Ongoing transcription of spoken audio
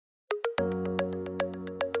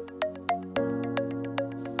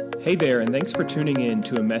Hey there, and thanks for tuning in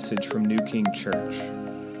to a message from New King Church.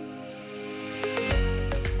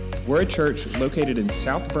 We're a church located in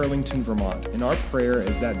South Burlington, Vermont, and our prayer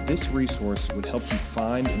is that this resource would help you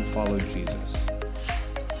find and follow Jesus.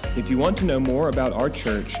 If you want to know more about our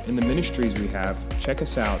church and the ministries we have, check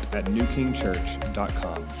us out at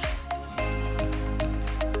newkingchurch.com.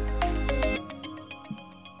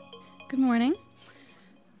 Good morning.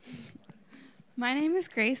 My name is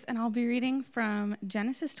Grace, and I'll be reading from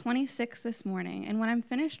Genesis 26 this morning. And when I'm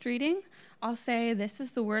finished reading, I'll say, "This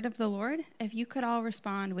is the word of the Lord." If you could all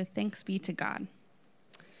respond with "Thanks be to God."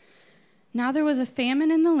 Now there was a famine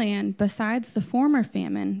in the land besides the former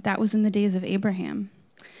famine that was in the days of Abraham.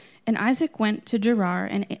 And Isaac went to Gerar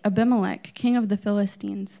and Abimelech, king of the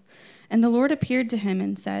Philistines. And the Lord appeared to him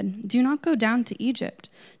and said, "Do not go down to Egypt.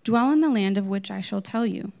 Dwell in the land of which I shall tell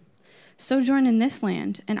you. Sojourn in this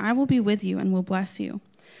land, and I will be with you and will bless you.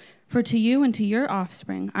 For to you and to your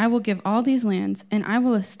offspring I will give all these lands, and I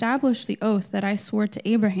will establish the oath that I swore to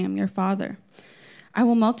Abraham your father. I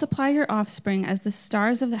will multiply your offspring as the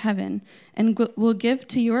stars of the heaven, and will give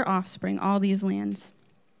to your offspring all these lands.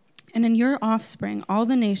 And in your offspring all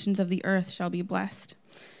the nations of the earth shall be blessed.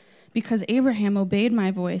 Because Abraham obeyed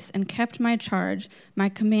my voice and kept my charge, my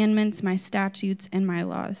commandments, my statutes, and my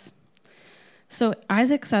laws." So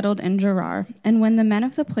Isaac settled in Gerar, and when the men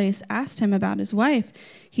of the place asked him about his wife,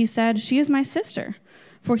 he said, "She is my sister."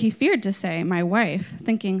 For he feared to say, "my wife,"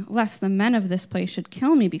 thinking, lest the men of this place should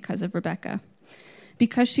kill me because of Rebekah,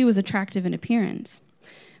 because she was attractive in appearance.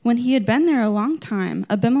 When he had been there a long time,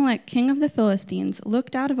 Abimelech, king of the Philistines,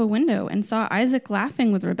 looked out of a window and saw Isaac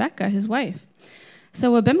laughing with Rebekah, his wife.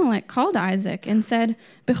 So Abimelech called Isaac and said,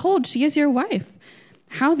 "Behold, she is your wife.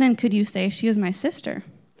 How then could you say she is my sister?"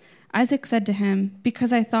 Isaac said to him,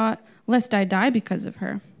 "Because I thought, lest I die because of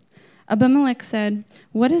her." Abimelech said,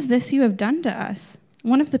 "What is this you have done to us?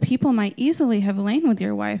 One of the people might easily have lain with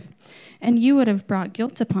your wife, and you would have brought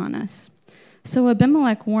guilt upon us." So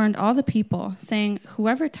Abimelech warned all the people, saying,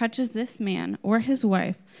 "Whoever touches this man or his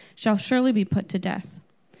wife shall surely be put to death."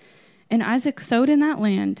 And Isaac sowed in that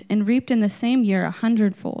land and reaped in the same year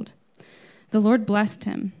 100-fold. The Lord blessed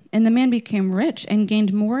him, and the man became rich and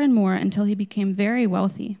gained more and more until he became very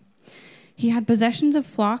wealthy. He had possessions of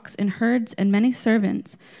flocks and herds and many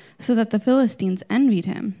servants, so that the Philistines envied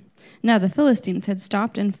him. Now the Philistines had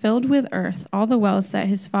stopped and filled with earth all the wells that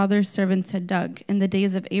his father's servants had dug in the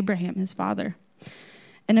days of Abraham his father.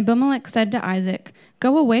 And Abimelech said to Isaac,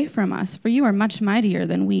 "Go away from us, for you are much mightier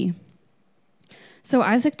than we." So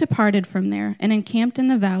Isaac departed from there and encamped in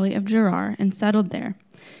the valley of Gerar and settled there.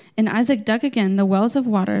 And Isaac dug again the wells of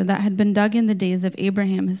water that had been dug in the days of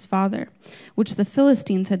Abraham his father, which the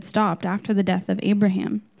Philistines had stopped after the death of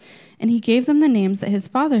Abraham. And he gave them the names that his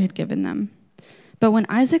father had given them. But when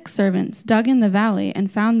Isaac's servants dug in the valley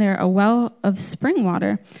and found there a well of spring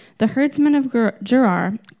water, the herdsmen of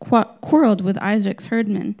Gerar quarreled with Isaac's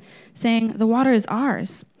herdmen, saying, "The water is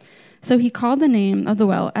ours." So he called the name of the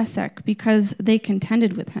well Esek, because they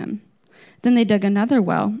contended with him. Then they dug another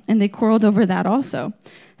well, and they quarreled over that also.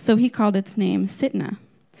 So he called its name Sitnah.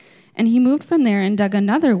 And he moved from there and dug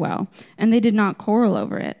another well, and they did not quarrel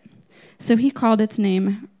over it. So he called its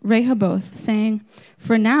name Rehoboth, saying,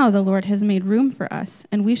 "For now the Lord has made room for us,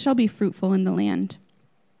 and we shall be fruitful in the land."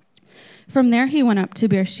 From there he went up to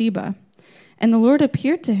Beersheba. And the Lord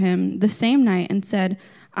appeared to him the same night and said,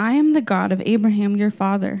 "I am the God of Abraham your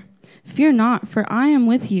father. Fear not, for I am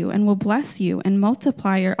with you and will bless you and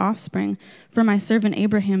multiply your offspring for my servant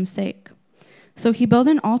Abraham's sake." So he built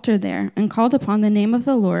an altar there and called upon the name of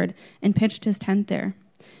the Lord and pitched his tent there.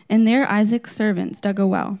 And there Isaac's servants dug a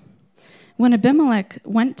well. When Abimelech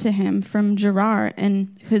went to him from Gerar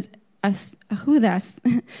and Ahudas,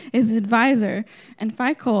 his advisor, and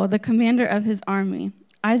Phicol, the commander of his army,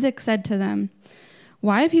 Isaac said to them,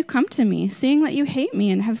 "Why have you come to me, seeing that you hate me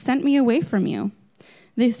and have sent me away from you?"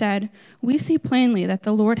 They said, "We see plainly that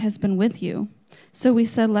the Lord has been with you." So we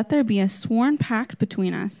said, "Let there be a sworn pact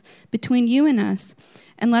between us, between you and us,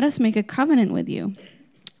 and let us make a covenant with you,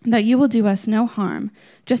 that you will do us no harm,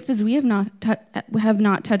 just as we have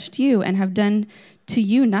not touched you and have done to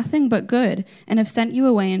you nothing but good, and have sent you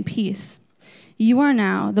away in peace. You are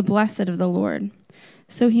now the blessed of the Lord."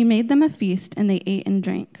 So he made them a feast, and they ate and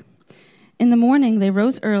drank. In the morning they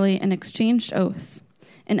rose early and exchanged oaths.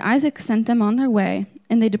 And Isaac sent them on their way,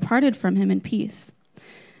 and they departed from him in peace.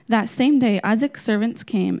 That same day Isaac's servants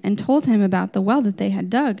came and told him about the well that they had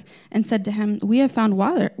dug, and said to him, "We have found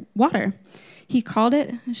water." He called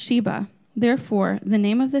it Sheba. Therefore, the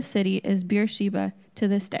name of the city is Beersheba to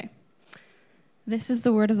this day. This is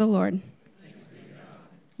the word of the Lord.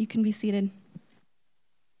 You can be seated.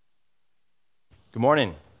 Good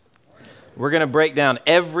morning. We're going to break down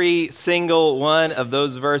every single one of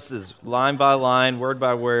those verses, line by line, word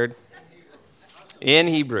by word, in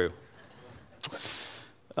Hebrew.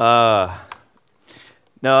 There's a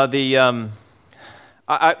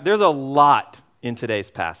lot in today's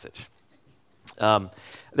passage. There are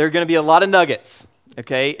going to be a lot of nuggets,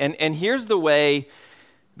 okay? And here's the way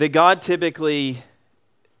that God typically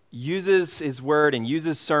uses His Word and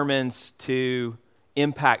uses sermons to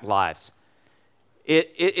impact lives.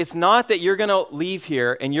 It's not that you're going to leave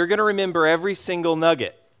here and you're going to remember every single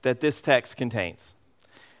nugget that this text contains.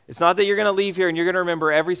 It's not that you're going to leave here and you're going to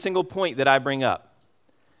remember every single point that I bring up.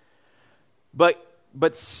 But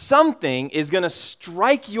something is going to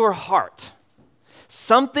strike your heart.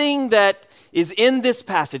 Something that is in this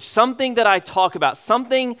passage, something that I talk about,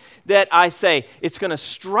 something that I say, it's going to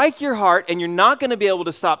strike your heart and you're not going to be able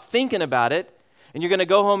to stop thinking about it, and you're going to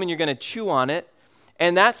go home and you're going to chew on it,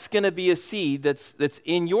 and that's going to be a seed that's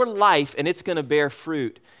in your life, and it's going to bear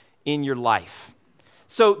fruit in your life.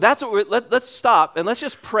 So that's what let's stop and let's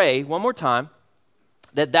just pray one more time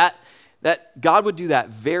that God would do that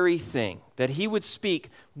very thing, that He would speak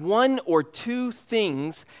one or two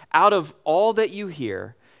things out of all that you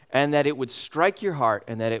hear, and that it would strike your heart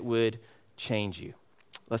and that it would change you.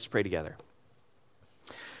 Let's pray together.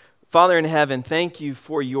 Father in heaven, thank you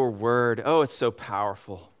for your word. Oh, it's so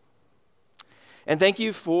powerful. And thank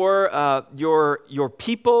you for your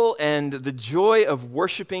people and the joy of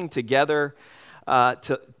worshiping together,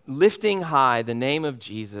 to lifting high the name of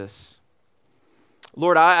Jesus.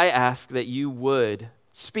 Lord, I ask that you would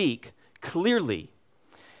speak clearly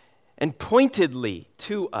and pointedly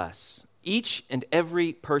to us, each and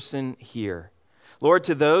every person here. Lord,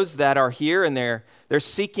 to those that are here and they're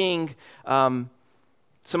seeking some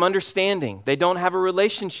understanding, they don't have a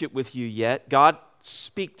relationship with you yet, God,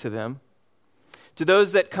 speak to them. To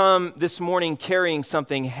those that come this morning carrying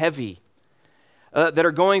something heavy, that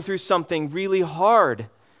are going through something really hard,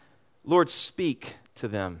 Lord, speak to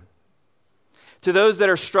them. To those that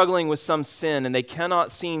are struggling with some sin and they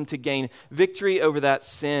cannot seem to gain victory over that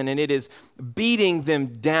sin, and it is beating them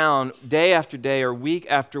down day after day or week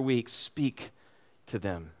after week, speak to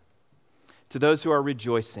them. To those who are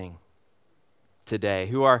rejoicing today,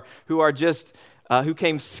 who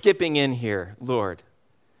came skipping in here, Lord,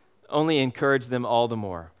 only encourage them all the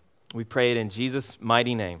more. We pray it in Jesus'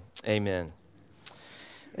 mighty name. Amen.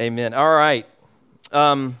 Amen. All right.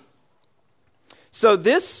 So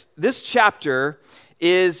this chapter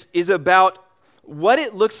is about what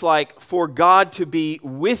it looks like for God to be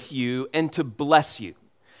with you and to bless you.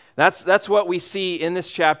 That's what we see in this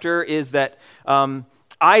chapter, is that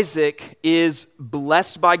Isaac is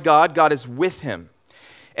blessed by God. God is with him.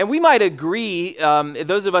 And we might agree,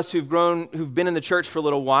 those of us who've been in the church for a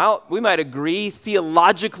little while, we might agree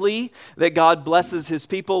theologically that God blesses His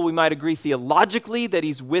people. We might agree theologically that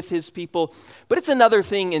He's with His people. But it's another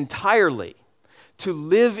thing entirely to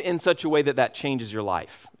live in such a way that changes your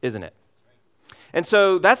life, isn't it? And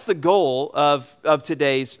so that's the goal of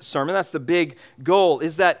today's sermon. That's the big goal,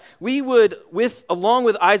 is that we would, along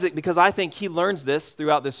with Isaac, because I think he learns this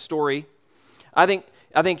throughout this story, I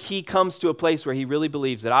think he comes to a place where he really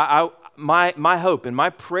believes that. My hope and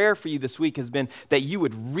my prayer for you this week has been that you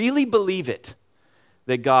would really believe it,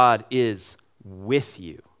 that God is with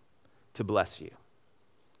you to bless you,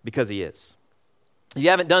 because He is. If you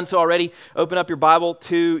haven't done so already, open up your Bible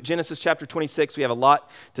to Genesis chapter 26. We have a lot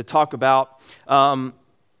to talk about. Now,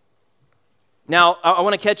 I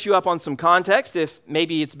want to catch you up on some context, if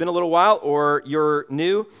maybe it's been a little while or you're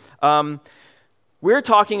new. We're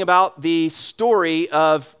talking about the story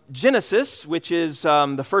of Genesis, which is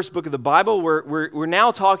the first book of the Bible. We're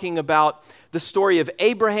now talking about the story of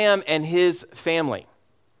Abraham and his family.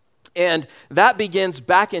 And that begins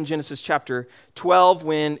back in Genesis chapter 12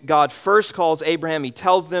 when God first calls Abraham. He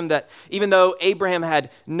tells them that even though Abraham had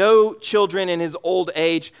no children in his old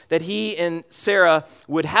age, that he and Sarah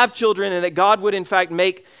would have children, and that God would in fact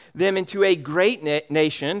make them into a great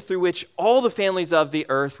nation through which all the families of the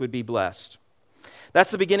earth would be blessed.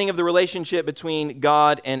 That's the beginning of the relationship between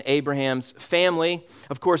God and Abraham's family.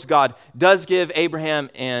 Of course, God does give Abraham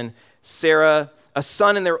and Sarah a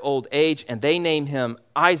son in their old age, and they name him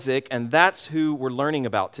Isaac, and that's who we're learning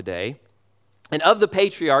about today. And of the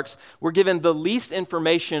patriarchs, we're given the least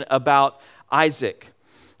information about Isaac.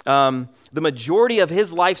 The majority of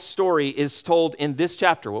his life story is told in this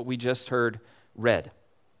chapter, what we just heard read.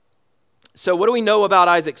 So what do we know about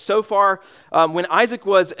Isaac so far? When Isaac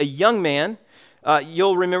was a young man,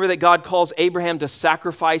 you'll remember that God calls Abraham to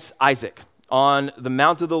sacrifice Isaac on the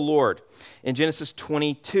Mount of the Lord in Genesis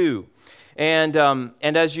 22. And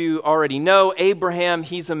as you already know, Abraham,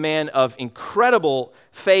 he's a man of incredible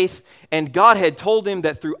faith, and God had told him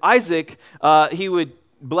that through Isaac, he would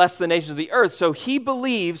bless the nations of the earth. So he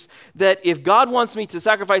believes that if God wants me to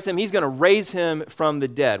sacrifice him, he's going to raise him from the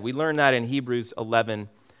dead. We learn that in Hebrews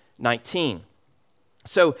 11:19.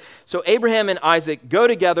 So Abraham and Isaac go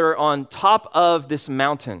together on top of this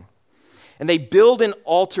mountain, and they build an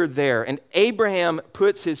altar there, and Abraham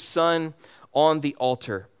puts his son on the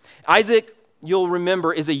altar. Isaac, you'll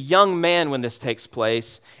remember, is a young man when this takes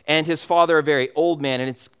place, and his father a very old man, and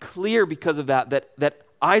it's clear because of that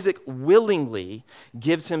Isaac willingly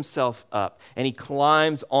gives himself up, and he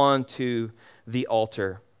climbs onto the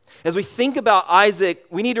altar. As we think about Isaac,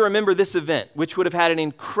 we need to remember this event, which would have had an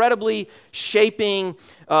incredibly shaping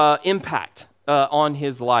impact on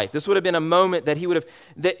his life. This would have been a moment that he would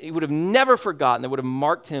have never forgotten, that would have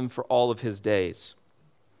marked him for all of his days.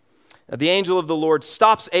 The angel of the Lord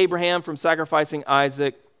stops Abraham from sacrificing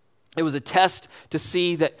Isaac. It was a test to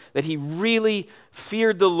see that he really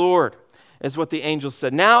feared the Lord, is what the angel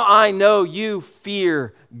said. Now I know you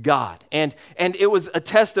fear God. And it was a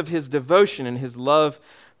test of his devotion and his love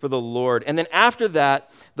for the Lord. And then after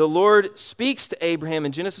that, the Lord speaks to Abraham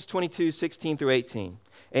in Genesis 22:16-18.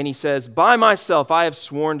 And he says, "By myself I have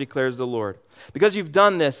sworn, declares the Lord, because you've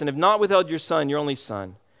done this and have not withheld your son, your only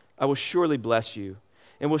son, I will surely bless you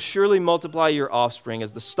and will surely multiply your offspring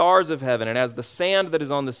as the stars of heaven and as the sand that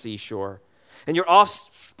is on the seashore. And your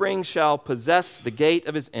offspring shall possess the gate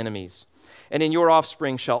of his enemies. And in your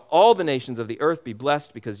offspring shall all the nations of the earth be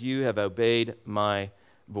blessed because you have obeyed my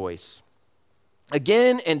voice."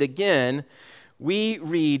 Again and again, we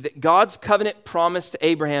read that God's covenant promise to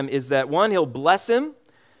Abraham is that 1, he'll bless him.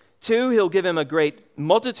 2, he'll give him a great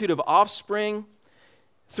multitude of offspring.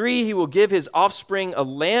 3, he will give his offspring a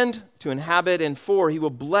land to inhabit. And 4, he will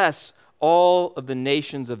bless all of the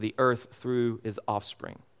nations of the earth through his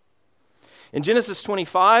offspring. In Genesis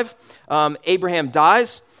 25, Abraham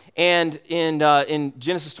dies. And in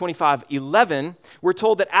Genesis 25:11, we're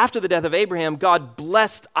told that after the death of Abraham, God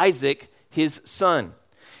blessed Isaac, his son.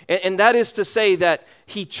 And that is to say that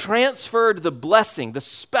he transferred the blessing, the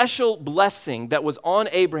special blessing that was on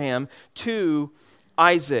Abraham to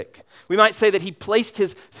Isaac. We might say that he placed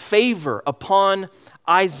his favor upon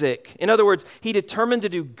Isaac. In other words, he determined to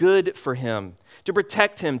do good for him, to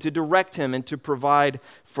protect him, to direct him, and to provide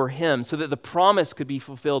for him so that the promise could be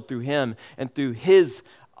fulfilled through him and through his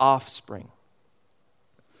offspring.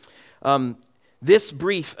 This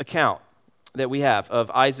brief account that we have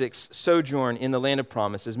of Isaac's sojourn in the land of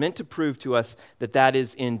promise is meant to prove to us that that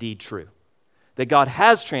is indeed true, that God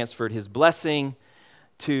has transferred his blessing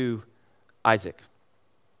to Isaac.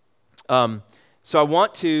 So I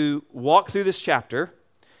want to walk through this chapter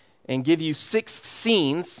and give you 6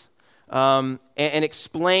 scenes and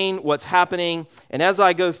explain what's happening. And as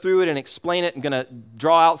I go through it and explain it, I'm going to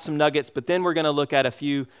draw out some nuggets, but then we're going to look at a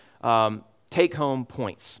few take-home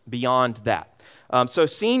points beyond that. So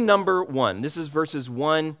scene number 1, this is verses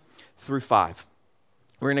 1 through 5.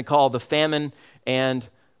 We're going to call the famine and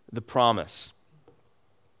the promise.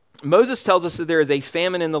 Moses tells us that there is a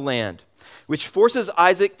famine in the land, which forces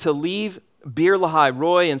Isaac to leave Beer Lahai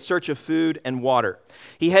Roi in search of food and water.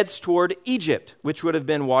 He heads toward Egypt, which would have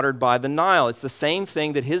been watered by the Nile. It's the same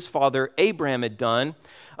thing that his father Abraham had done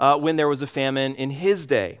when there was a famine in his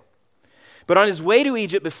day. But on his way to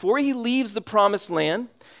Egypt, before he leaves the promised land,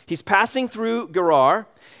 he's passing through Gerar,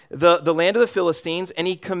 the land of the Philistines,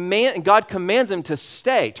 and God commands him to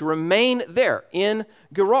stay, to remain there in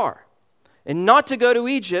Gerar, and not to go to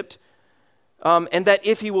Egypt, and that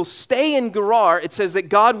if he will stay in Gerar, it says that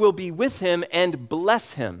God will be with him and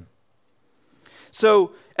bless him.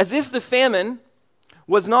 So, as if the famine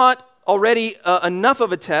was not already enough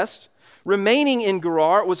of a test, remaining in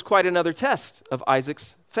Gerar was quite another test of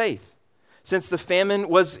Isaac's faith, since the famine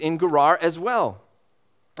was in Gerar as well.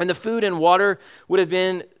 And the food and water would have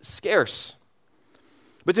been scarce.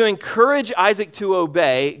 But to encourage Isaac to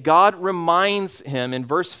obey, God reminds him in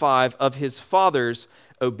verse 5 of his father's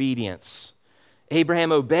obedience.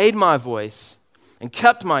 Abraham obeyed my voice and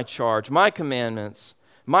kept my charge, my commandments,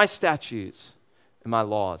 my statutes, and my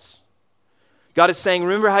laws. God is saying,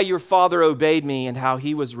 remember how your father obeyed me and how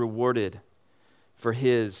he was rewarded for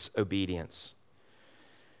his obedience.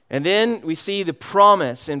 And then we see the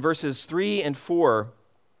promise in verses 3 and 4,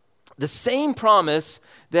 the same promise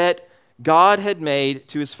that God had made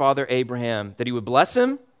to his father Abraham, that he would bless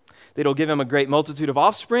him, that he'll give him a great multitude of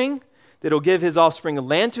offspring, that he'll give his offspring a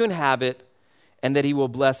land to inhabit, and that he will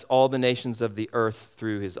bless all the nations of the earth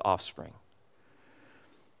through his offspring.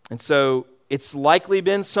 And so It's likely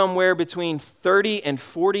been somewhere between 30 and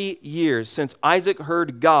 40 years since Isaac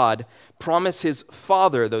heard God promise his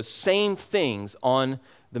father those same things on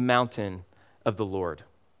the mountain of the Lord.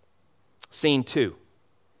 Scene 2.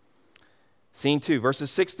 Scene 2,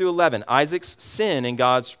 verses 6 through 11, Isaac's sin and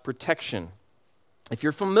God's protection. If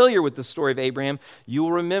you're familiar with the story of Abraham, you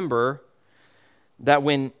will remember that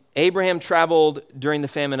when Abraham traveled during the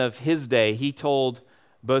famine of his day, he told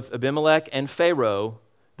both Abimelech and Pharaoh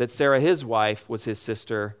that Sarah, his wife, was his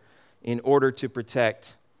sister in order to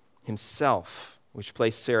protect himself, which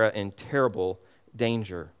placed Sarah in terrible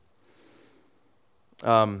danger.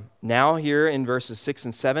 Now here in verses 6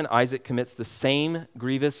 and 7, Isaac commits the same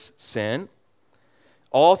grievous sin.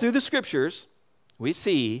 All through the scriptures, we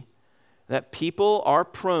see that people are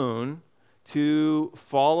prone to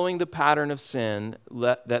following the pattern of sin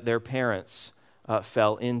that their parents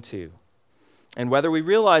fell into. And whether we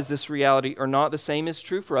realize this reality or not, the same is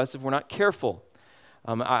true for us if we're not careful.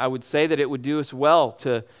 I would say that it would do us well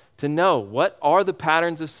to know what are the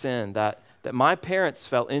patterns of sin that my parents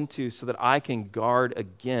fell into so that I can guard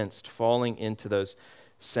against falling into those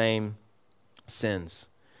same sins.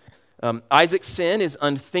 Isaac's sin is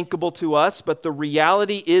unthinkable to us, but the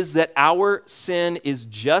reality is that our sin is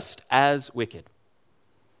just as wicked.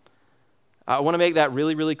 I want to make that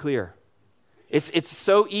really, really clear. It's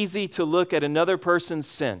so easy to look at another person's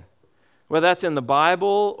sin, whether that's in the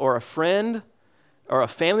Bible or a friend or a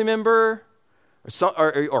family member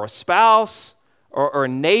or a spouse or a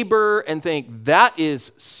neighbor, and think that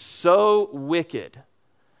is so wicked.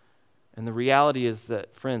 And the reality is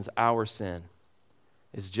that, friends, our sin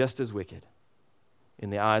is just as wicked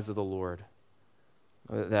in the eyes of the Lord.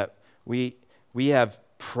 That we have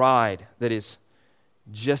pride that is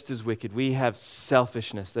just as wicked. We have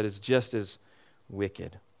selfishness that is just as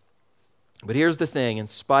wicked. But here's the thing. In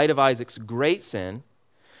spite of Isaac's great sin,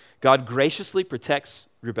 God graciously protects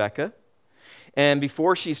Rebekah. And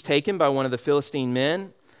before she's taken by one of the Philistine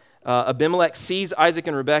men, Abimelech sees Isaac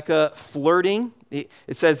and Rebekah flirting. It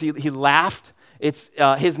says he laughed.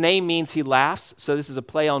 His name means he laughs, so this is a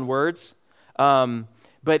play on words.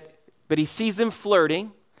 But he sees them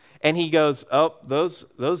flirting, and he goes, "Oh,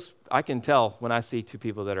 those I can tell when I see two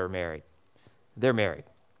people that are married. They're married."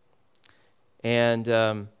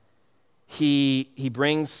 And he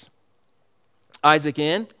brings Isaac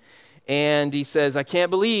in, and he says, "I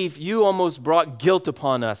can't believe you almost brought guilt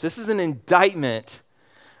upon us." This is an indictment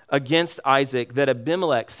against Isaac that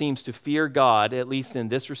Abimelech seems to fear God, at least in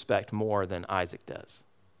this respect, more than Isaac does.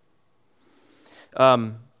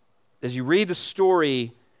 As you read the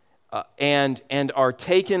story and are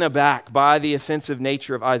taken aback by the offensive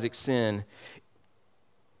nature of Isaac's sin,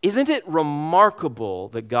 isn't it remarkable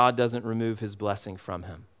that God doesn't remove his blessing from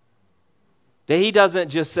him? That he doesn't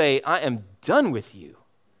just say, "I am done with you,"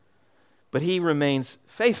 but he remains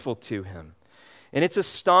faithful to him. And it's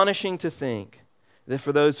astonishing to think that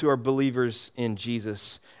for those who are believers in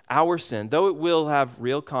Jesus, our sin, though it will have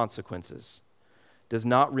real consequences, does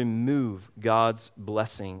not remove God's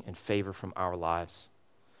blessing and favor from our lives.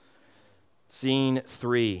 Scene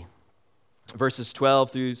 3, verses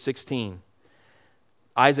 12 through 16.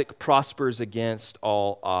 Isaac prospers against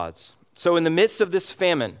all odds. So in the midst of this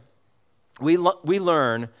famine, we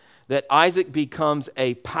learn that Isaac becomes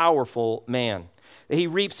a powerful man. He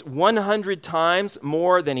reaps 100 times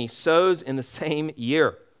more than he sows in the same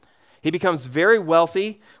year. He becomes very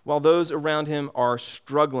wealthy while those around him are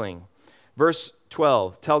struggling. Verse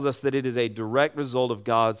 12 tells us that it is a direct result of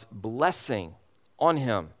God's blessing on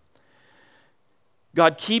him.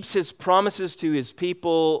 God keeps his promises to his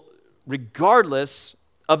people regardless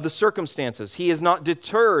of the circumstances. He is not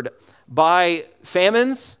deterred by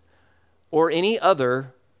famines or any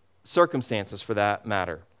other circumstances for that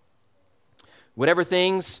matter. Whatever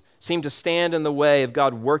things seem to stand in the way of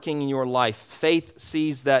God working in your life, faith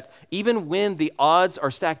sees that even when the odds are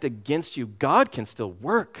stacked against you, God can still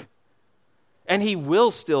work. And he will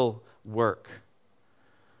still work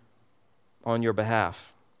on your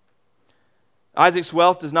behalf. Isaac's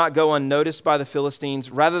wealth does not go unnoticed by the Philistines.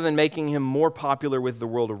 Rather than making him more popular with the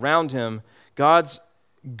world around him, God's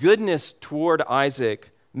goodness toward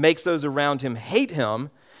Isaac makes those around him hate him.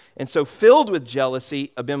 And so, filled with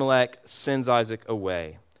jealousy, Abimelech sends Isaac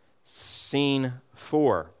away. Scene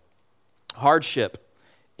 4, hardship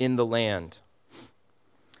in the land.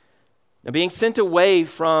 Now, being sent away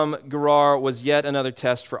from Gerar was yet another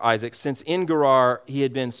test for Isaac, since in Gerar he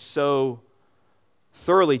had been so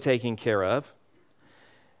thoroughly taken care of.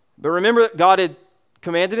 But remember, God had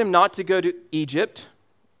commanded him not to go to Egypt,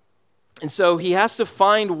 and so he has to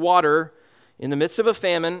find water in the midst of a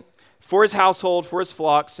famine for his household, for his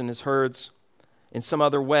flocks and his herds. in some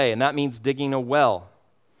other way, and that means digging a well.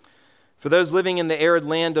 For those living in the arid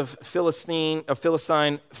land of Philistine,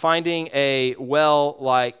 finding a well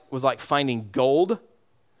was like finding gold.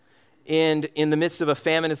 And in the midst of a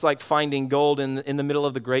famine, it's like finding gold in the middle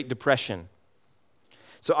of the Great Depression.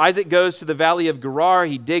 So Isaac goes to the valley of Gerar.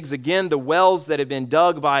 He digs again the wells that had been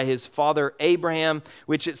dug by his father Abraham,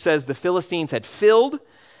 which it says the Philistines had filled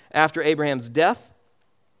after Abraham's death.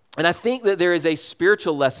 And I think that there is a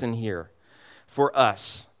spiritual lesson here for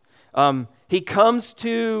us. He comes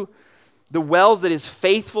to the wells that his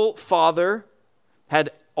faithful father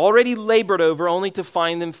had already labored over, only to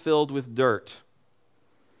find them filled with dirt.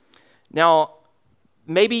 Now,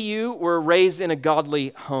 maybe you were raised in a godly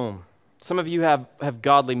home. Some of you have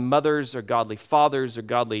godly mothers or godly fathers or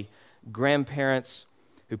godly grandparents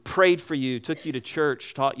who prayed for you, took you to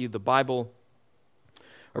church, taught you the Bible.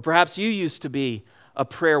 Or perhaps you used to be a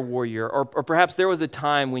prayer warrior, or perhaps there was a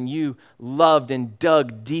time when you loved and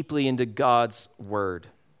dug deeply into God's word.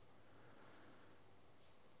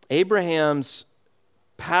 Abraham's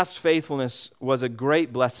past faithfulness was a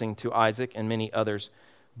great blessing to Isaac and many others,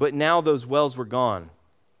 but now those wells were gone.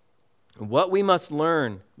 What we must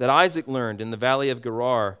learn, that Isaac learned in the valley of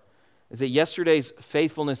Gerar, is that yesterday's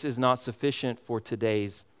faithfulness is not sufficient for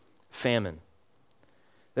today's famine.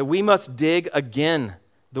 That we must dig again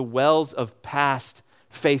the wells of past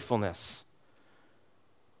faithfulness.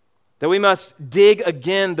 That we must dig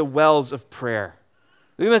again the wells of prayer.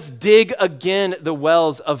 We must dig again the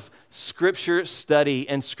wells of Scripture study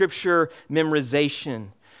and Scripture memorization.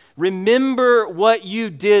 Remember what you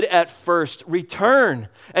did at first. Return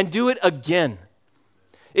and do it again.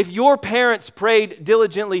 If your parents prayed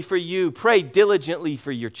diligently for you, pray diligently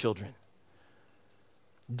for your children.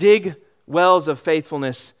 Dig wells of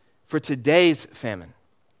faithfulness for today's famine.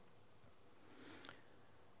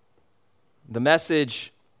 The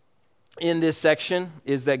message in this section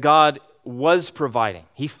is that God was providing.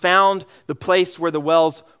 He found the place where the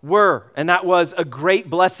wells were, and that was a great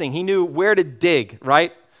blessing. He knew where to dig,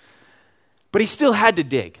 right? But he still had to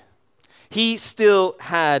dig. He still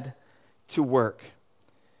had to work.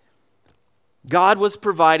 God was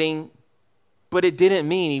providing, but it didn't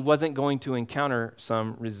mean he wasn't going to encounter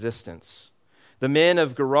some resistance. The men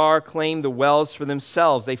of Gerar claimed the wells for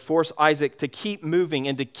themselves. They forced Isaac to keep moving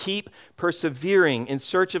and to keep persevering in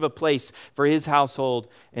search of a place for his household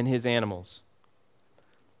and his animals.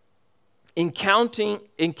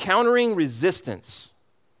 Encountering resistance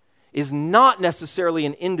is not necessarily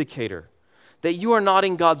an indicator that you are not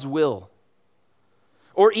in God's will,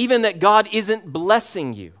 or even that God isn't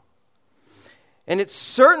blessing you. And it's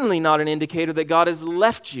certainly not an indicator that God has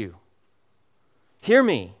left you. Hear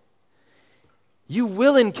me. You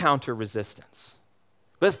will encounter resistance,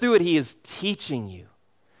 but through it, he is teaching you.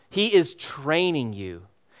 He is training you.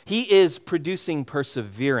 He is producing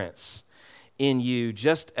perseverance in you,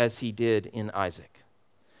 just as he did in Isaac.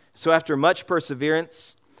 So after much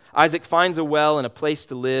perseverance, Isaac finds a well and a place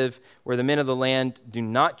to live where the men of the land do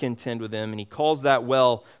not contend with him, and he calls that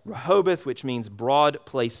well Rehoboth, which means broad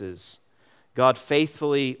places. God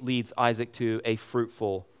faithfully leads Isaac to a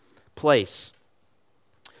fruitful place.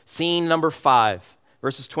 Scene number 5,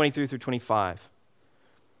 verses 23 through 25.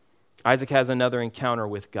 Isaac has another encounter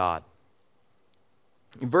with God.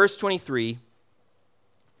 In verse 23,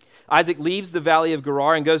 Isaac leaves the valley of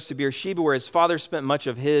Gerar and goes to Beersheba, where his father spent much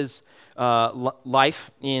of his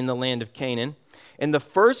life in the land of Canaan. And the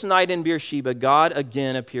first night in Beersheba, God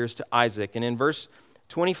again appears to Isaac. And in verse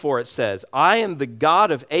 24 it says, I am the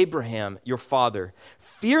God of Abraham, your father.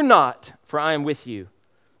 Fear not, for I am with you,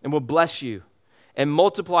 and will bless you, and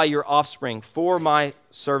multiply your offspring for my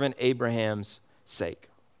servant Abraham's sake.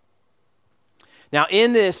 Now,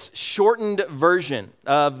 in this shortened version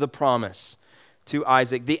of the promise to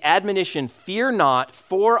Isaac, the admonition, fear not,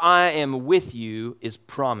 for I am with you, is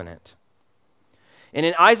prominent. And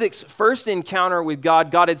in Isaac's first encounter with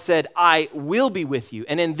God, God had said, I will be with you.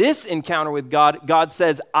 And in this encounter with God, God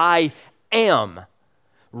says, I am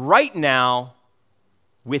right now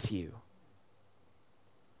with you.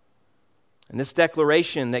 And this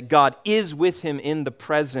declaration that God is with him in the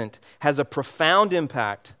present has a profound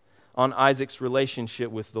impact on Isaac's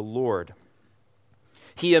relationship with the Lord.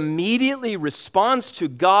 He immediately responds to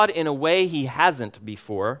God in a way he hasn't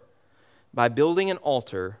before by building an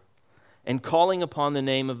altar and calling upon the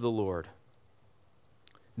name of the Lord.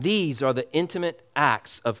 These are the intimate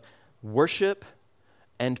acts of worship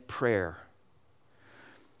and prayer.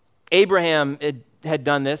 Abraham had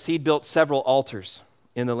done this. He'd built several altars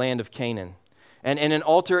in the land of Canaan. And an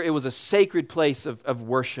altar, it was a sacred place of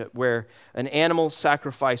worship where an animal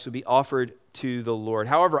sacrifice would be offered to the Lord.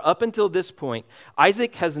 However, up until this point,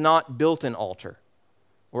 Isaac has not built an altar.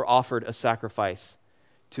 or offered a sacrifice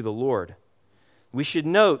to the Lord. We should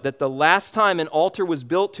note that the last time an altar was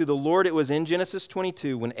built to the Lord, it was in Genesis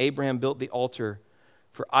 22 when Abraham built the altar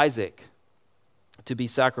for Isaac to be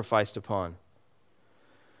sacrificed upon.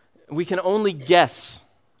 We can only guess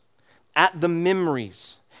at the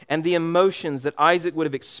memories and the emotions that Isaac would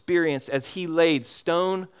have experienced as he laid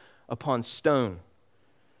stone upon stone,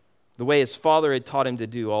 the way his father had taught him to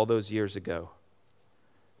do all those years ago.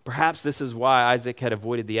 Perhaps this is why Isaac had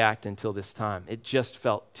avoided the act until this time. It just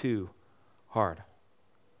felt too hard.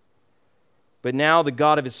 But now the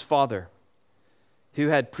God of his father, who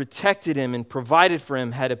had protected him and provided for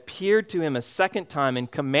him, had appeared to him a second time and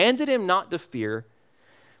commanded him not to fear,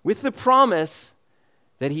 with the promise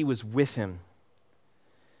that he was with him.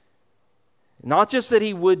 Not just that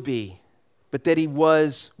he would be, but that he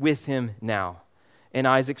was with him now. And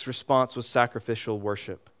Isaac's response was sacrificial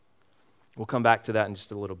worship. We'll come back to that in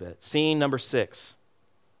just a little bit. Scene number 6.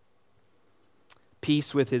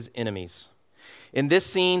 Peace with his enemies. In this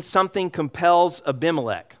scene, something compels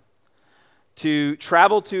Abimelech to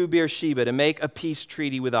travel to Beersheba to make a peace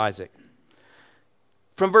treaty with Isaac.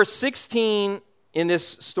 From verse 16 in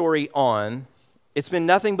this story on, it's been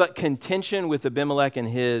nothing but contention with Abimelech and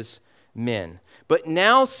his men. But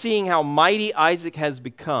now, seeing how mighty Isaac has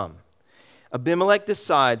become, Abimelech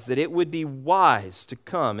decides that it would be wise to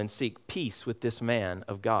come and seek peace with this man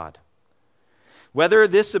of God. Whether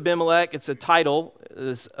this Abimelech, it's a title,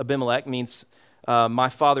 this Abimelech means my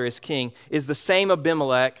father is king, is the same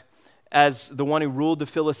Abimelech as the one who ruled the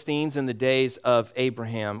Philistines in the days of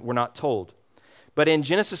Abraham, we're not told. But in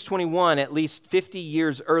Genesis 21, at least 50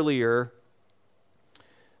 years earlier,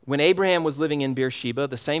 when Abraham was living in Beersheba,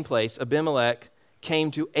 the same place, Abimelech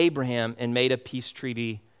came to Abraham and made a peace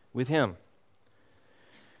treaty with him.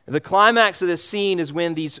 The climax of this scene is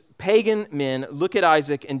when these pagan men look at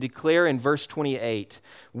Isaac and declare in verse 28,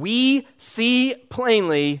 "We see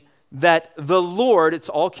plainly that the Lord," it's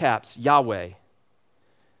all caps, Yahweh,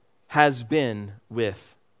 "has been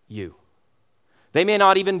with you." They may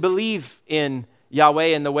not even believe in Yahweh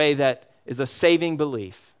in the way that is a saving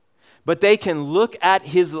belief, but they can look at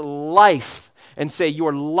his life and say,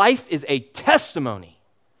 your life is a testimony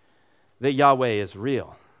that Yahweh is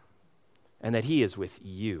real and that he is with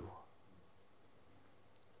you.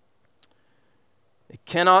 It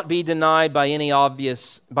cannot be denied by any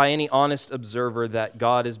honest observer that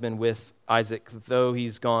God has been with Isaac, though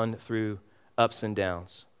he's gone through ups and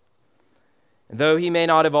downs. And though he may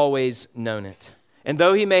not have always known it, and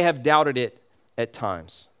though he may have doubted it at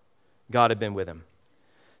times, God had been with him.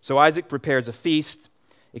 So Isaac prepares a feast,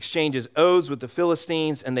 exchanges oaths with the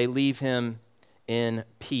Philistines, and they leave him in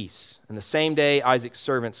peace. And the same day, Isaac's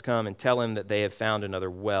servants come and tell him that they have found another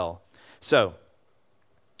well. So,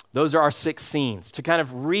 those are our 6 scenes. To kind of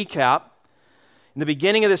recap, in the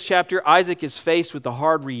beginning of this chapter, Isaac is faced with the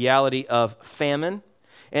hard reality of famine.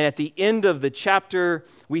 And at the end of the chapter,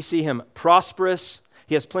 we see him prosperous.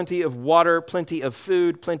 He has plenty of water, plenty of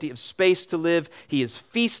food, plenty of space to live. He is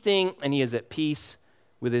feasting, and he is at peace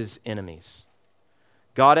with his enemies.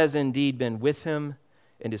 God has indeed been with him,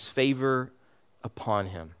 and his favor upon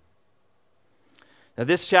him. Now,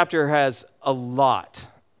 this chapter has a lot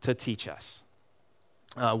to teach us.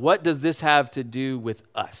 What does this have to do with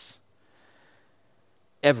us?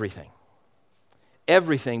 Everything.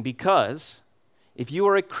 Everything, because if you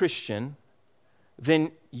are a Christian,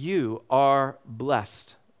 then you are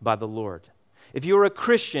blessed by the Lord. If you are a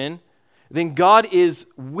Christian, then God is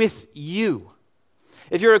with you.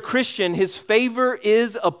 If you're a Christian, his favor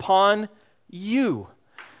is upon you.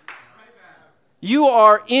 You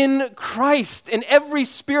are in Christ, and every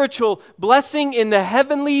spiritual blessing in the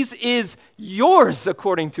heavenlies is yours,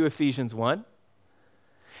 according to Ephesians 1.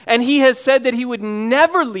 And he has said that he would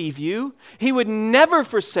never leave you, he would never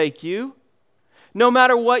forsake you, no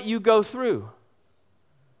matter what you go through.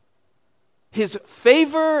 His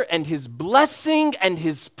favor and his blessing and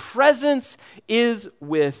his presence is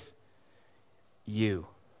with you.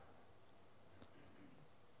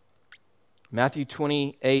 Matthew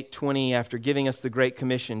 28:20, after giving us the Great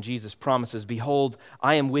Commission, Jesus promises, "Behold,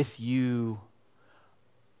 I am with you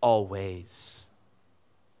always."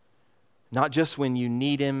 Not just when you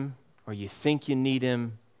need him, or you think you need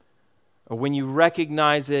him, or when you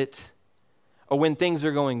recognize it, or when things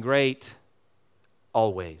are going great,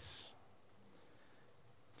 always.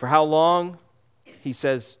 For how long? He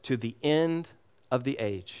says, to the end of the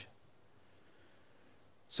age.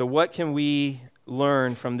 So what can we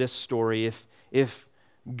learn from this story? If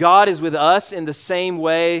God is with us in the same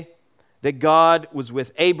way that God was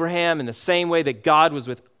with Abraham, in the same way that God was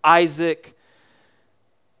with Isaac,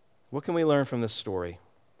 what can we learn from this story?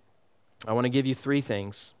 I want to give you three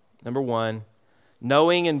things. Number one,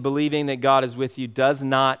 knowing and believing that God is with you does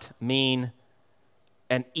not mean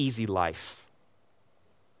an easy life.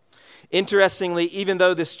 Interestingly, even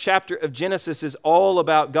though this chapter of Genesis is all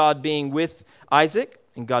about God being with Isaac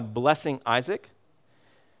and God blessing Isaac,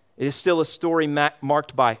 it is still a story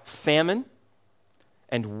marked by famine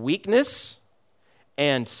and weakness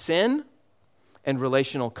and sin and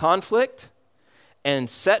relational conflict and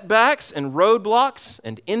setbacks and roadblocks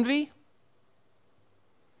and envy.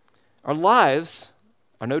 Our lives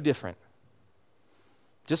are no different.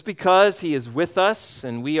 Just because He is with us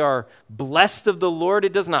and we are blessed of the Lord,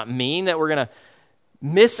 it does not mean that we're going to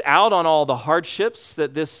miss out on all the hardships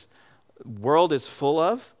that this world is full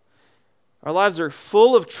of. Our lives are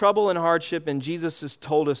full of trouble and hardship, and Jesus has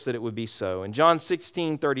told us that it would be so. In John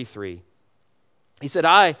 16:33, He said,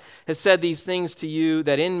 I have said these things to you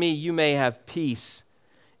that in me you may have peace.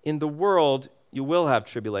 In the world you will have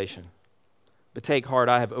tribulation. But take heart,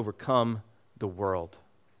 I have overcome the world.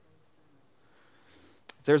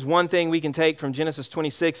 If there's one thing we can take from Genesis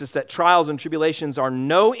 26, it's that trials and tribulations are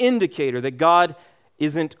no indicator that God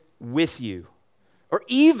isn't with you. Or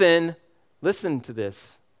even, listen to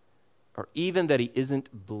this, or even that He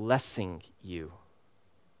isn't blessing you.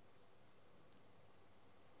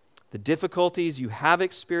 The difficulties you have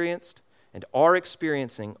experienced and are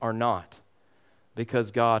experiencing are not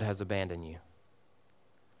because God has abandoned you.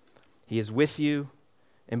 He is with you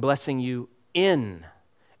and blessing you in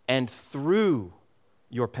and through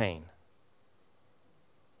your pain.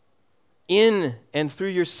 In and through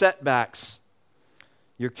your setbacks,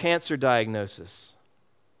 your cancer diagnosis,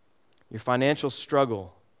 your financial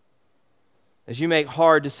struggle, as you make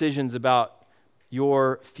hard decisions about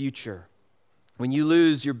your future, when you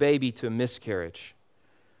lose your baby to a miscarriage,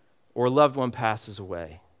 or a loved one passes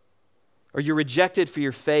away, or you're rejected for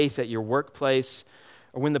your faith at your workplace,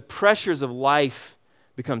 or when the pressures of life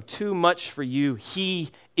become too much for you,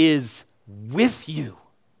 He is with you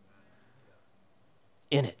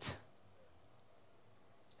in it.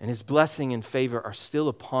 And His blessing and favor are still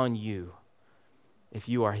upon you if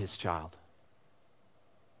you are His child.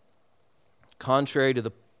 Contrary to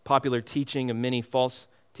the popular teaching of many false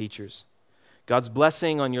teachers, God's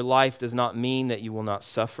blessing on your life does not mean that you will not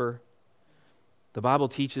suffer. The Bible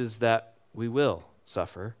teaches that we will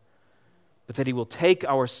suffer, but that He will take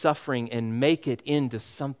our suffering and make it into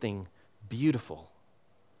something beautiful.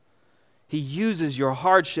 He uses your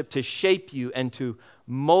hardship to shape you and to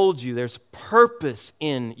mold you. There's purpose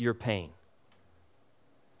in your pain.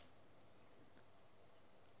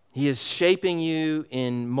 He is shaping you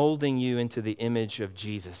and molding you into the image of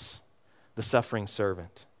Jesus, the suffering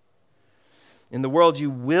servant. In the world you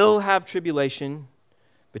will have tribulation,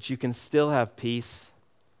 but you can still have peace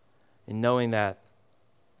in knowing that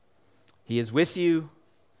He is with you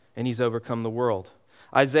and He's overcome the world.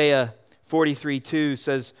 Isaiah 43:2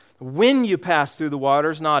 says, when you pass through the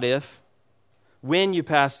waters, not if, when you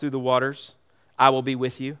pass through the waters, I will be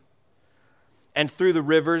with you. And through the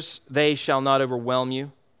rivers, they shall not overwhelm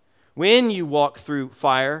you. When you walk through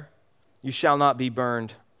fire, you shall not be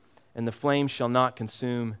burned, and the flame shall not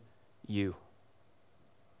consume you.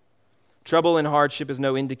 Trouble and hardship is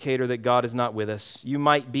no indicator that God is not with us. You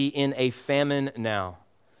might be in a famine now,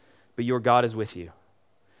 but your God is with you.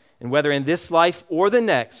 And whether in this life or the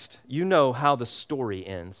next, you know how the story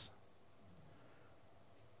ends.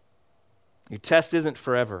 Your test isn't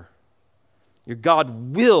forever. Your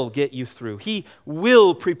God will get you through. He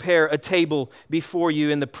will prepare a table before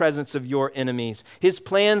you in the presence of your enemies. His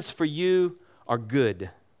plans for you are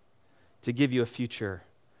good, to give you a future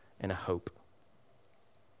and a hope.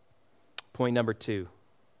 Point number 2.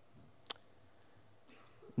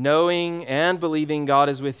 Knowing and believing God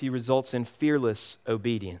is with you results in fearless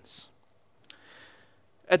obedience.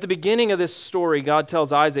 At the beginning of this story, God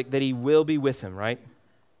tells Isaac that He will be with him, right?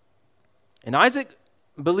 And Isaac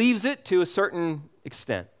believes it to a certain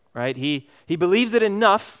extent, right? He believes it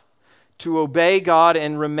enough to obey God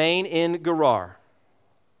and remain in Gerar.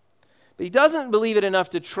 But he doesn't believe it enough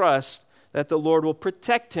to trust that the Lord will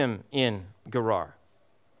protect him in Gerar,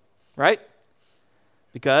 right?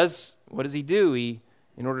 Because what does he do?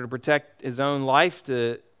 In order to protect his own life,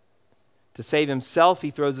 to save himself, he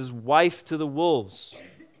throws his wife to the wolves.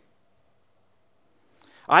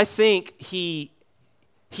 I think he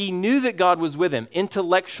knew that God was with him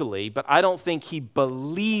intellectually, but I don't think he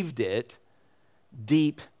believed it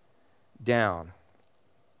deep down.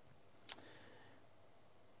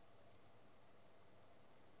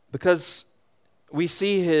 Because we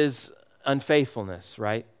see his unfaithfulness,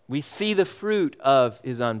 right? We see the fruit of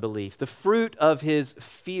his unbelief, the fruit of his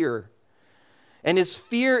fear. And his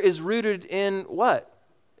fear is rooted in what?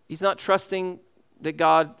 He's not trusting that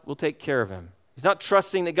God will take care of him. He's not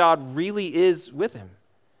trusting that God really is with him.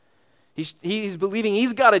 He's believing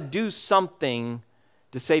he's got to do something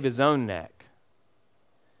to save his own neck.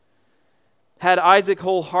 Had Isaac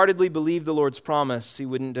wholeheartedly believed the Lord's promise, he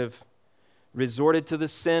wouldn't have resorted to the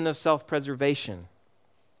sin of self-preservation.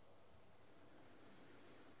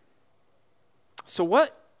 So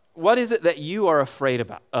what is it that you are afraid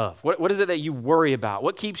of? What is it that you worry about?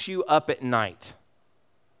 What keeps you up at night?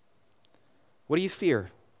 What do you fear?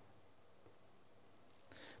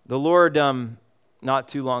 The Lord, not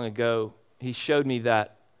too long ago, he showed me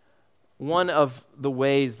that one of the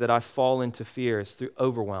ways that I fall into fear is through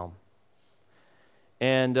overwhelm.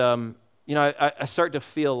 And, I start to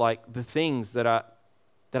feel like the things that I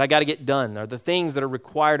got to get done are the things that are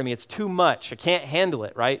required of me. It's too much. I can't handle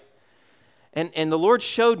it, right? And the Lord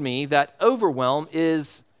showed me that overwhelm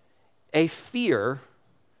is a fear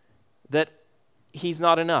that he's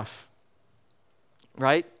not enough,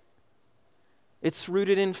 right? It's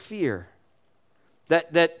rooted in fear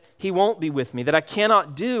that he won't be with me, that I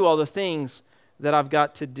cannot do all the things that I've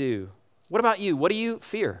got to do. What about you? What do you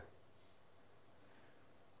fear?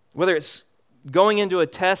 Whether it's going into a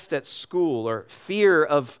test at school, or fear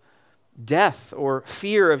of death, or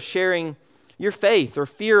fear of sharing your faith, or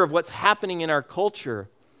fear of what's happening in our culture,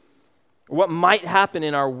 or what might happen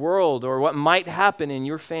in our world, or what might happen in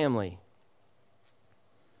your family.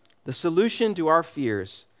 The solution to our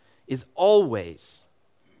fears is always,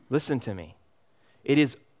 listen to me, it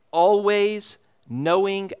is always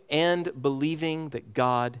knowing and believing that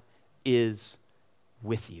God is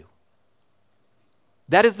with you.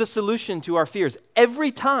 That is the solution to our fears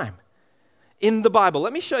every time in the Bible.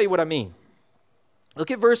 Let me show you what I mean.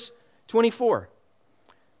 Look at verse 24.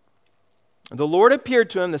 The Lord appeared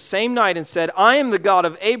to him the same night and said, I am the God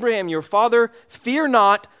of Abraham, your father. Fear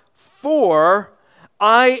not, for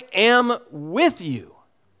I am with you.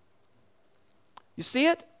 You see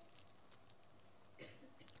it?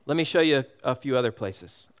 Let me show you a few other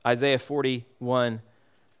places. Isaiah 41:10.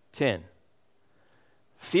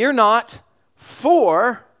 Fear not,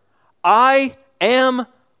 for I am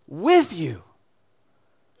with you.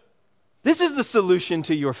 This is the solution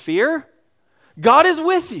to your fear. God is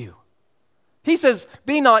with you. He says,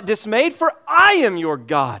 be not dismayed, for I am your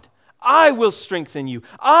God. I will strengthen you.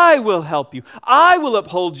 I will help you. I will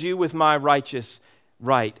uphold you with my righteous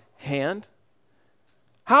right hand.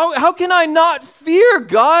 How can I not fear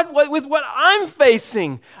God with what I'm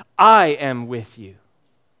facing? I am with you.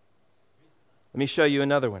 Let me show you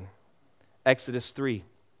another one. Exodus 3.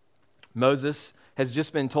 Moses has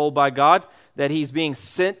just been told by God that he's being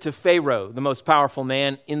sent to Pharaoh, the most powerful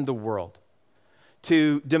man in the world,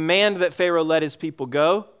 to demand that Pharaoh let his people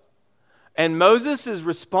go. And Moses'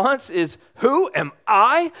 response is, who am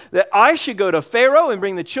I that I should go to Pharaoh and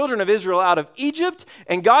bring the children of Israel out of Egypt?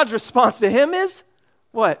 And God's response to him is,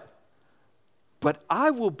 what? But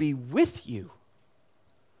I will be with you.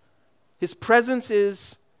 His presence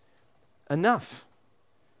is enough.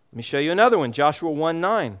 Let me show you another one, Joshua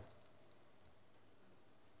 1:9.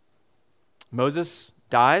 Moses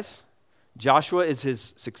dies. Joshua is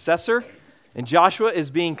his successor. And Joshua is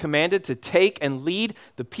being commanded to take and lead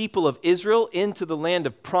the people of Israel into the land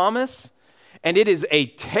of promise. And it is a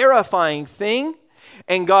terrifying thing.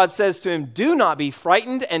 And God says to him, do not be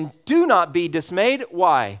frightened and do not be dismayed.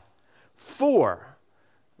 Why? For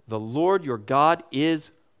the Lord your God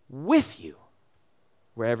is with you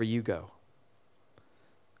wherever you go.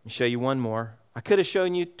 Let me show you one more. I could have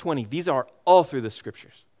shown you 20. These are all through the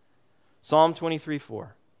scriptures. Psalm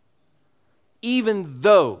 23:4. Even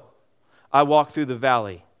though I walk through the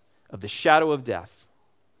valley of the shadow of death,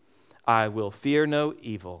 I will fear no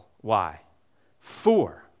evil. Why?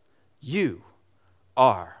 For you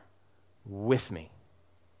are with me.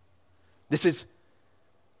 This is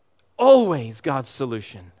always God's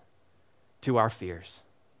solution to our fears.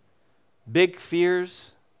 Big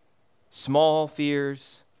fears, small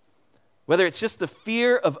fears, whether it's just the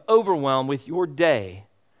fear of overwhelm with your day,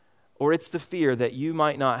 or it's the fear that you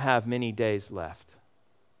might not have many days left.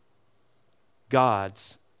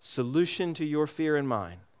 God's solution to your fear and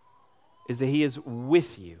mine is that he is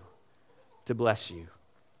with you to bless you.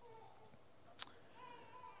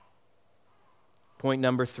 Point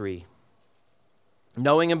number 3.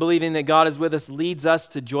 Knowing and believing that God is with us leads us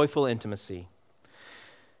to joyful intimacy.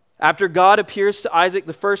 After God appears to Isaac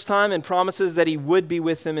the first time and promises that he would be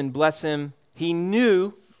with him and bless him, he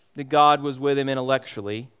knew that God was with him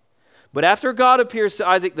intellectually. But after God appears to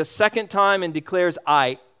Isaac the second time and declares,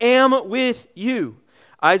 I am with you,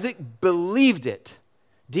 Isaac believed it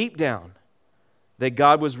deep down that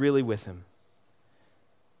God was really with him.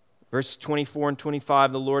 Verse 24 and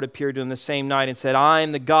 25, the Lord appeared to him the same night and said, I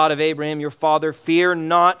am the God of Abraham, your father. Fear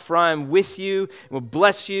not, for I am with you, and will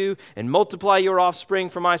bless you, and multiply your offspring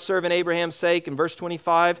for my servant Abraham's sake. In verse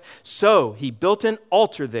 25, so he built an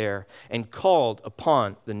altar there and called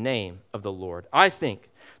upon the name of the Lord. I think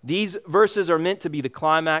these verses are meant to be the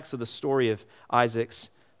climax of the story of Isaac's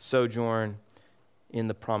sojourn in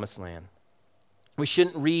the Promised Land. We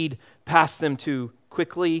shouldn't read past them too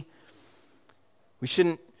quickly. We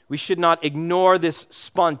should not ignore this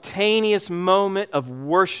spontaneous moment of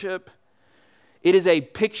worship. It is a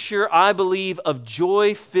picture, I believe, of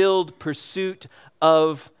joy-filled pursuit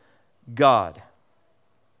of God.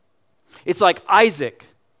 It's like Isaac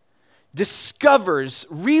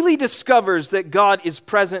really discovers that God is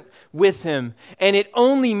present with him, and it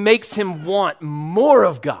only makes him want more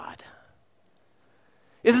of God.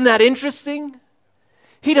 Isn't that interesting?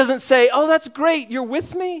 He doesn't say, oh, that's great, you're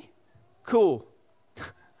with me? Cool.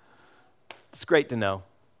 It's great to know.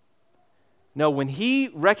 No, when he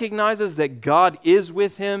recognizes that God is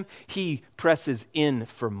with him, he presses in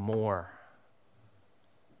for more.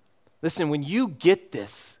 Listen, when you get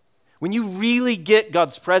this, when you really get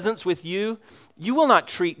God's presence with you, you will not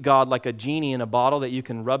treat God like a genie in a bottle that you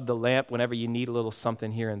can rub the lamp whenever you need a little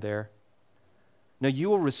something here and there. No, you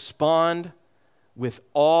will respond with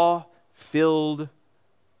awe-filled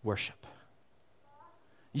worship.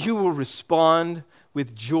 You will respond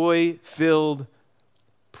with joy-filled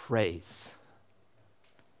praise.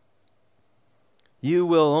 You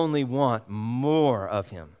will only want more of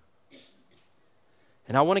him.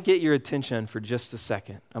 And I want to get your attention for just a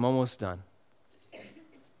second. I'm almost done.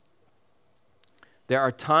 There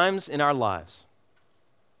are times in our lives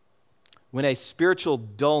when a spiritual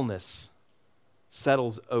dullness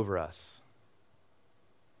settles over us.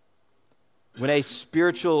 When a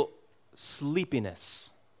spiritual sleepiness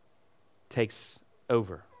takes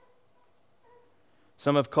over.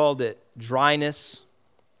 Some have called it dryness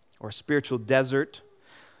or spiritual desert.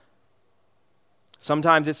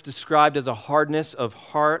 Sometimes it's described as a hardness of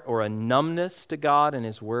heart or a numbness to God and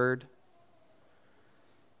His Word.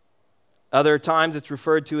 Other times it's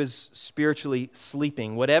referred to as spiritually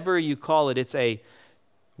sleeping. Whatever you call it, it's a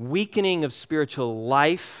weakening of spiritual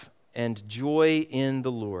life and joy in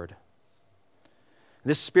the Lord.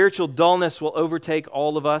 This spiritual dullness will overtake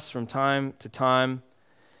all of us from time to time,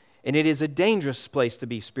 and it is a dangerous place to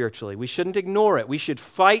be spiritually. We shouldn't ignore it. We should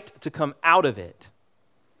fight to come out of it.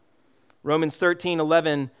 Romans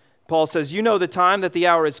 13:11, Paul says, you know the time that the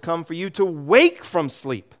hour has come for you to wake from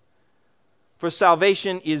sleep. For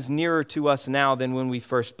salvation is nearer to us now than when we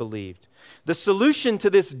first believed. The solution to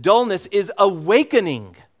this dullness is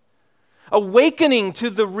awakening. Awakening to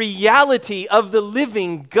the reality of the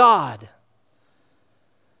living God.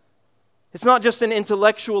 It's not just an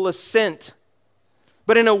intellectual assent,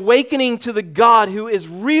 but an awakening to the God who is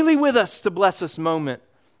really with us to bless us moment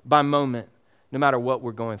by moment, no matter what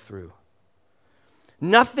we're going through.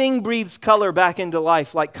 Nothing breathes color back into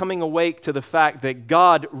life like coming awake to the fact that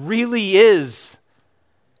God really is,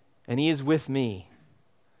 and He is with me.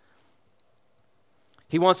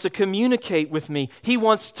 He wants to communicate with me. He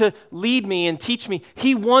wants to lead me and teach me.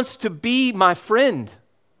 He wants to be my friend.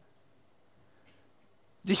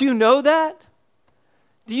 Do you know that?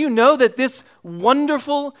 Do you know that this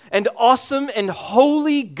wonderful and awesome and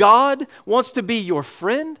holy God wants to be your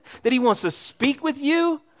friend? That He wants to speak with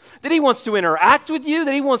you? That He wants to interact with you?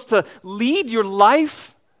 That He wants to lead your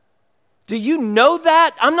life? Do you know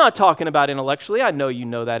that? I'm not talking about intellectually. I know you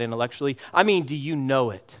know that intellectually. I mean, do you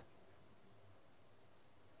know it?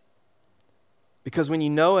 Because when you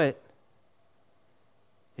know it,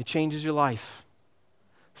 it changes your life.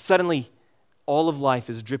 Suddenly, all of life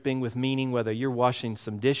is dripping with meaning, whether you're washing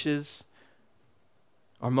some dishes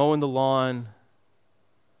or mowing the lawn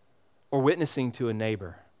or witnessing to a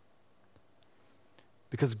neighbor.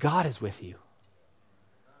 Because God is with you.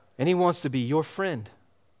 And He wants to be your friend.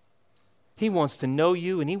 He wants to know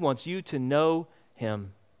you, and He wants you to know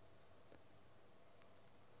Him.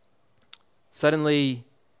 Suddenly,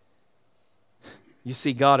 you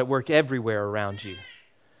see God at work everywhere around you.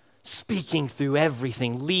 Speaking through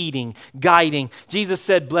everything, leading, guiding. Jesus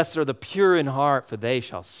said, blessed are the pure in heart, for they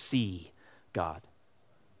shall see God.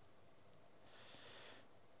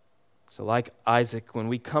 So like Isaac, when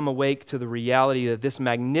we come awake to the reality that this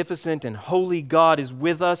magnificent and holy God is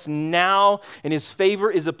with us now, and His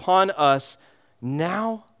favor is upon us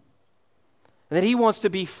now, and that He wants to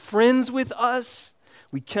be friends with us,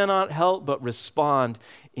 we cannot help but respond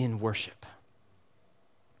in worship.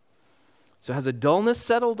 So has a dullness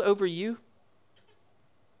settled over you?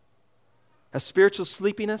 A spiritual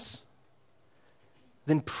sleepiness?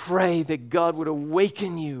 Then pray that God would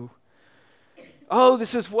awaken you Oh,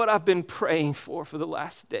 this is what I've been praying for the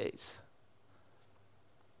last days.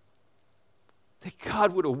 That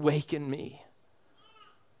God would awaken me.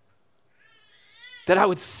 That I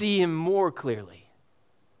would see him more clearly.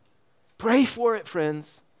 Pray for it,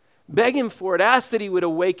 friends. Beg him for it. Ask that he would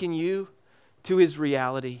awaken you to his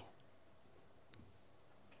reality.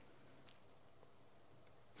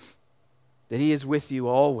 That he is with you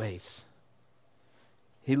always.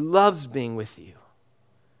 He loves being with you.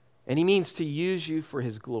 And he means to use you for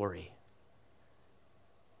his glory.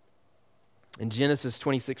 In Genesis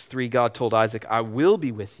 26:3, God told Isaac, I will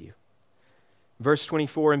be with you. Verse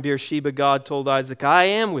 24, in Beersheba, God told Isaac, I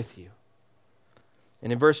am with you.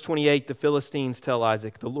 And in verse 28, the Philistines tell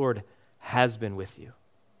Isaac, the Lord has been with you.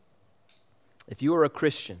 If you are a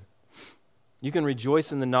Christian, you can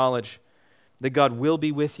rejoice in the knowledge that God will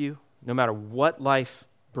be with you no matter what life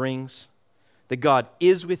brings, that God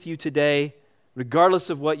is with you today, regardless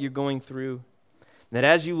of what you're going through, and that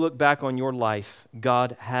as you look back on your life,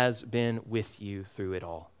 God has been with you through it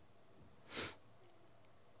all.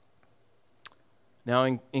 Now,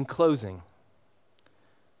 in closing,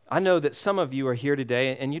 I know that some of you are here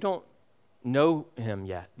today and you don't know him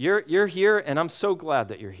yet. You're here, and I'm so glad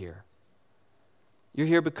that you're here. You're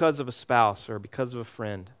here because of a spouse or because of a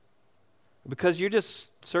friend, because you're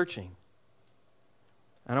just searching.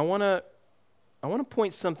 And I want to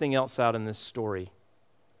point something else out in this story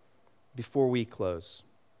before we close.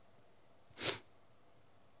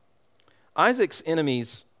 Isaac's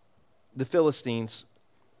enemies, the Philistines,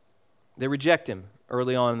 they reject him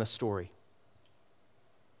early on in the story.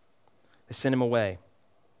 They send him away.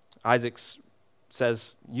 Isaac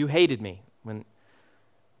says, you hated me when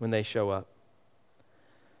they show up.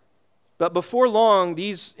 But before long,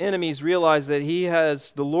 these enemies realize that he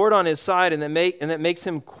has the Lord on his side and that makes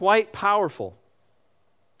him quite powerful.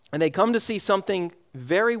 And they come to see something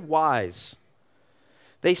very wise.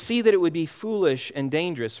 They see that it would be foolish and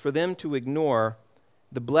dangerous for them to ignore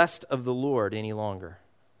the blessed of the Lord any longer.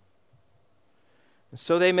 And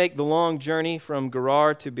so they make the long journey from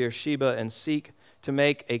Gerar to Beersheba and seek to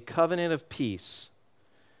make a covenant of peace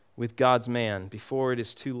with God's man before it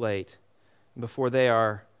is too late, before they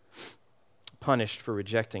are punished for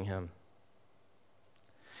rejecting him.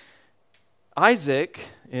 Isaac,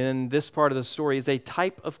 in this part of the story, is a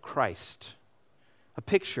type of Christ, a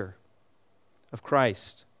picture of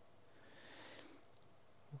Christ.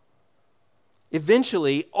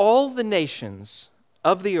 Eventually, all the nations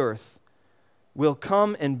of the earth will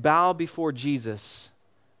come and bow before Jesus,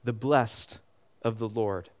 the blessed of the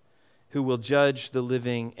Lord, who will judge the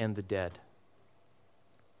living and the dead.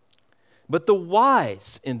 But the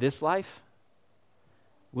wise in this life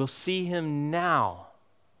will see him now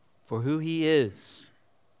for who he is.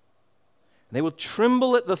 They will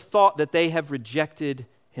tremble at the thought that they have rejected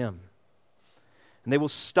him. And they will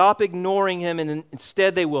stop ignoring him, and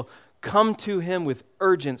instead they will come to him with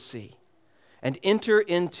urgency and enter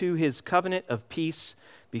into his covenant of peace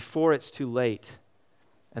before it's too late,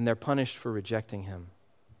 and they're punished for rejecting him.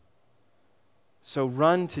 So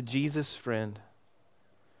run to Jesus, friend.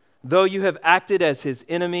 Though you have acted as his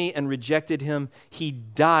enemy and rejected him, he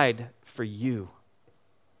died for you.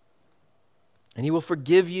 And he will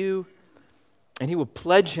forgive you, and he will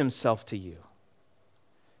pledge himself to you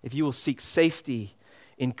if you will seek safety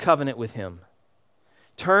in covenant with him.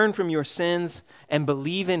 Turn from your sins and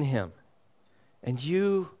believe in him, and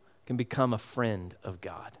you can become a friend of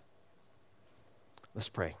God. Let's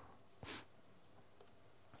pray.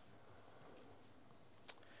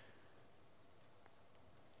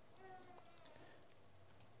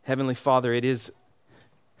 Heavenly Father, it is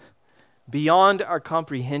beyond our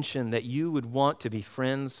comprehension that you would want to be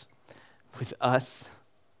friends with us,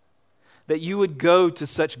 that you would go to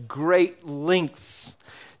such great lengths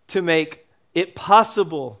to make it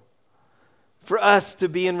possible for us to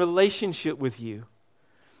be in relationship with you,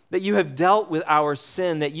 that you have dealt with our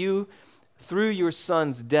sin, that you, through your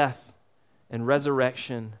Son's death and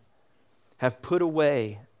resurrection, have put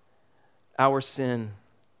away our sin.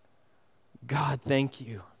 God, thank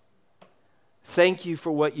you. Thank you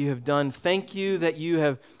for what you have done. Thank you that you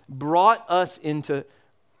have brought us into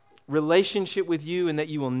relationship with you and that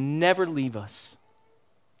you will never leave us.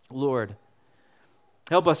 Lord,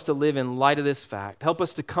 help us to live in light of this fact. Help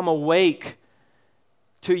us to come awake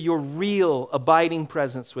to your real abiding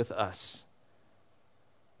presence with us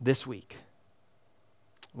this week.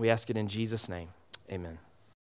 We ask it in Jesus' name. Amen.